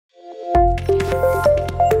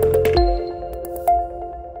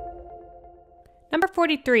Number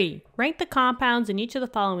 43, rank the compounds in each of the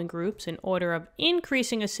following groups in order of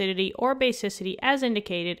increasing acidity or basicity as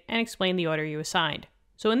indicated and explain the order you assigned.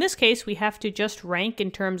 So in this case, we have to just rank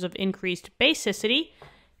in terms of increased basicity,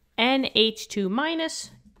 NH2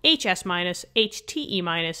 minus, HS minus, HTE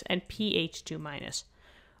minus, and PH2 minus.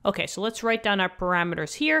 Okay, so let's write down our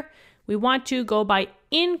parameters here. We want to go by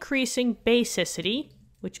increasing basicity,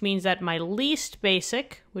 which means that my least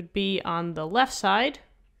basic would be on the left side,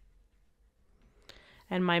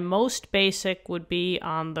 and my most basic would be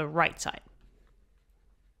on the right side.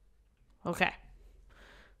 Okay,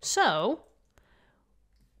 so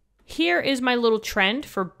here is my little trend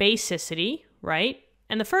for basicity, right?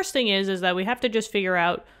 And the first thing is that we have to just figure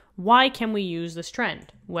out, why can we use this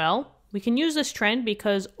trend? Well, we can use this trend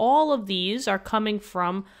because all of these are coming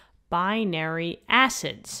from binary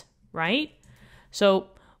acids, right? So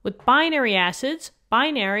with binary acids,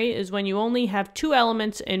 binary is when you only have two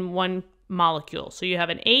elements in one molecule. So you have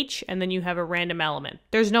an H and then you have a random element.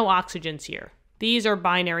 There's no oxygens here. These are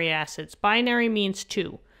binary acids. Binary means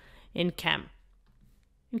two in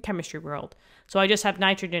chemistry world. So I just have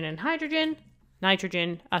nitrogen and hydrogen,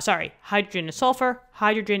 hydrogen and sulfur,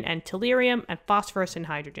 hydrogen and tellurium, and phosphorus and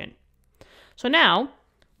hydrogen. So now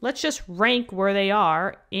let's just rank where they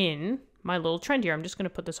are in my little trend here. I'm just going to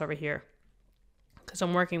put this over here because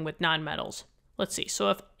I'm working with nonmetals. Let's see. So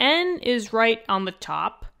if N is right on the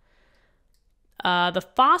top, the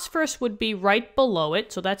phosphorus would be right below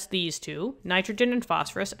it, so that's these two, nitrogen and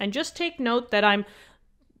phosphorus. And just take note that I'm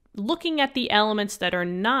looking at the elements that are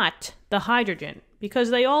not the hydrogen, because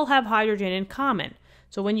they all have hydrogen in common.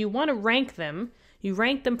 So when you want to rank them, you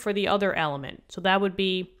rank them for the other element. So that would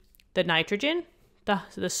be the nitrogen,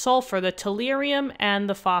 the sulfur, the tellurium, and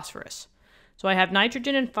the phosphorus. So I have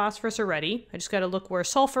nitrogen and phosphorus already. I just got to look where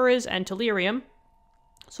sulfur is and tellurium.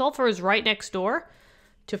 Sulfur is right next door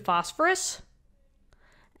to phosphorus.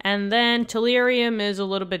 And then tellurium is a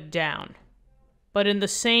little bit down, but in the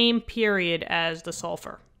same period as the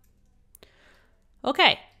sulfur.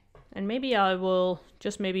 Okay, and maybe I will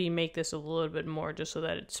just maybe make this a little bit more just so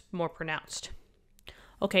that it's more pronounced.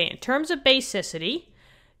 Okay, in terms of basicity,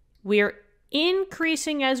 we're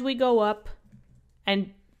increasing as we go up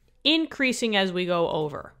and increasing as we go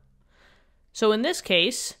over. So in this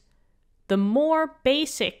case, the more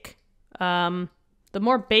basic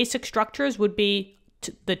structures would be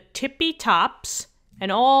the tippy tops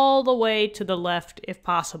and all the way to the left if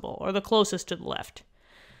possible, or the closest to the left.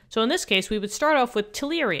 So in this case, we would start off with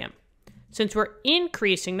tellurium. Since we're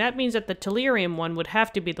increasing, that means that the tellurium one would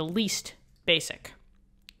have to be the least basic.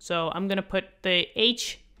 So I'm going to put the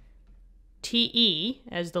HTE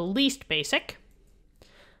as the least basic.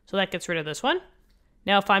 So that gets rid of this one.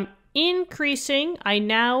 Now if I'm increasing, I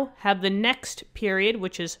now have the next period,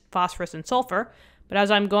 which is phosphorus and sulfur. But as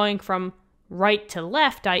I'm going from right to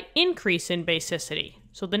left, I increase in basicity.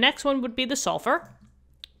 So the next one would be the sulfur.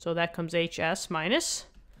 So that comes HS minus.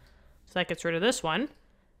 So that gets rid of this one.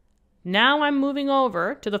 Now I'm moving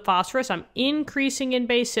over to the phosphorus. I'm increasing in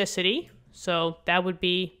basicity. So that would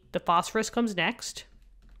be the phosphorus comes next.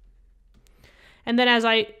 And then as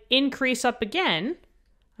I increase up again,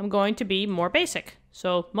 I'm going to be more basic.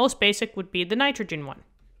 So most basic would be the nitrogen one.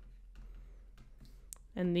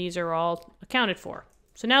 And these are all accounted for.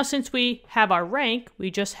 So now since we have our rank,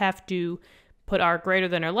 we just have to put our greater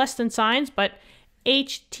than or less than signs, but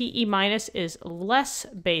HTE minus is less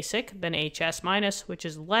basic than HS minus, which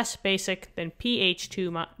is less basic than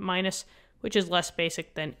PH2 minus, which is less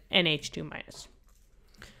basic than NH2 minus.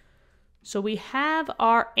 So we have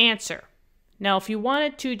our answer. Now, if you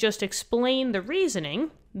wanted to just explain the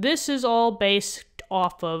reasoning, this is all based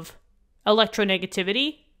off of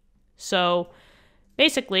electronegativity. So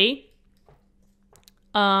basically,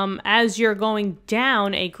 as you're going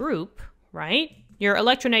down a group, right, your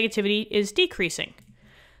electronegativity is decreasing.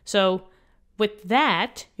 So with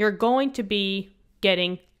that, you're going to be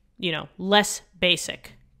getting, less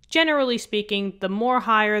basic. Generally speaking, the more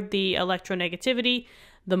higher the electronegativity,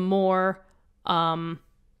 the more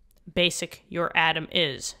basic your atom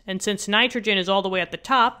is. And since nitrogen is all the way at the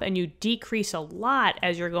top and you decrease a lot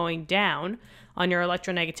as you're going down on your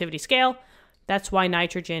electronegativity scale, that's why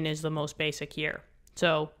nitrogen is the most basic here.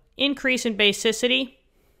 So increase in basicity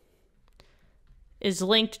is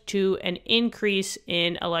linked to an increase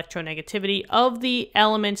in electronegativity of the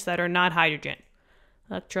elements that are not hydrogen.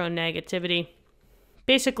 Electronegativity,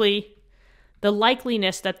 basically the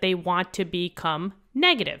likeliness that they want to become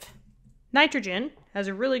negative. Nitrogen has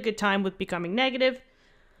a really good time with becoming negative,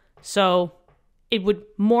 so it would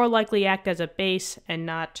more likely act as a base and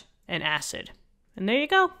not an acid. And there you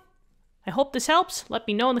go. I hope this helps. Let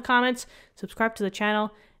me know in the comments. Subscribe to the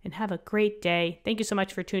channel and have a great day. Thank you so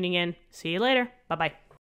much for tuning in. See you later. Bye-bye.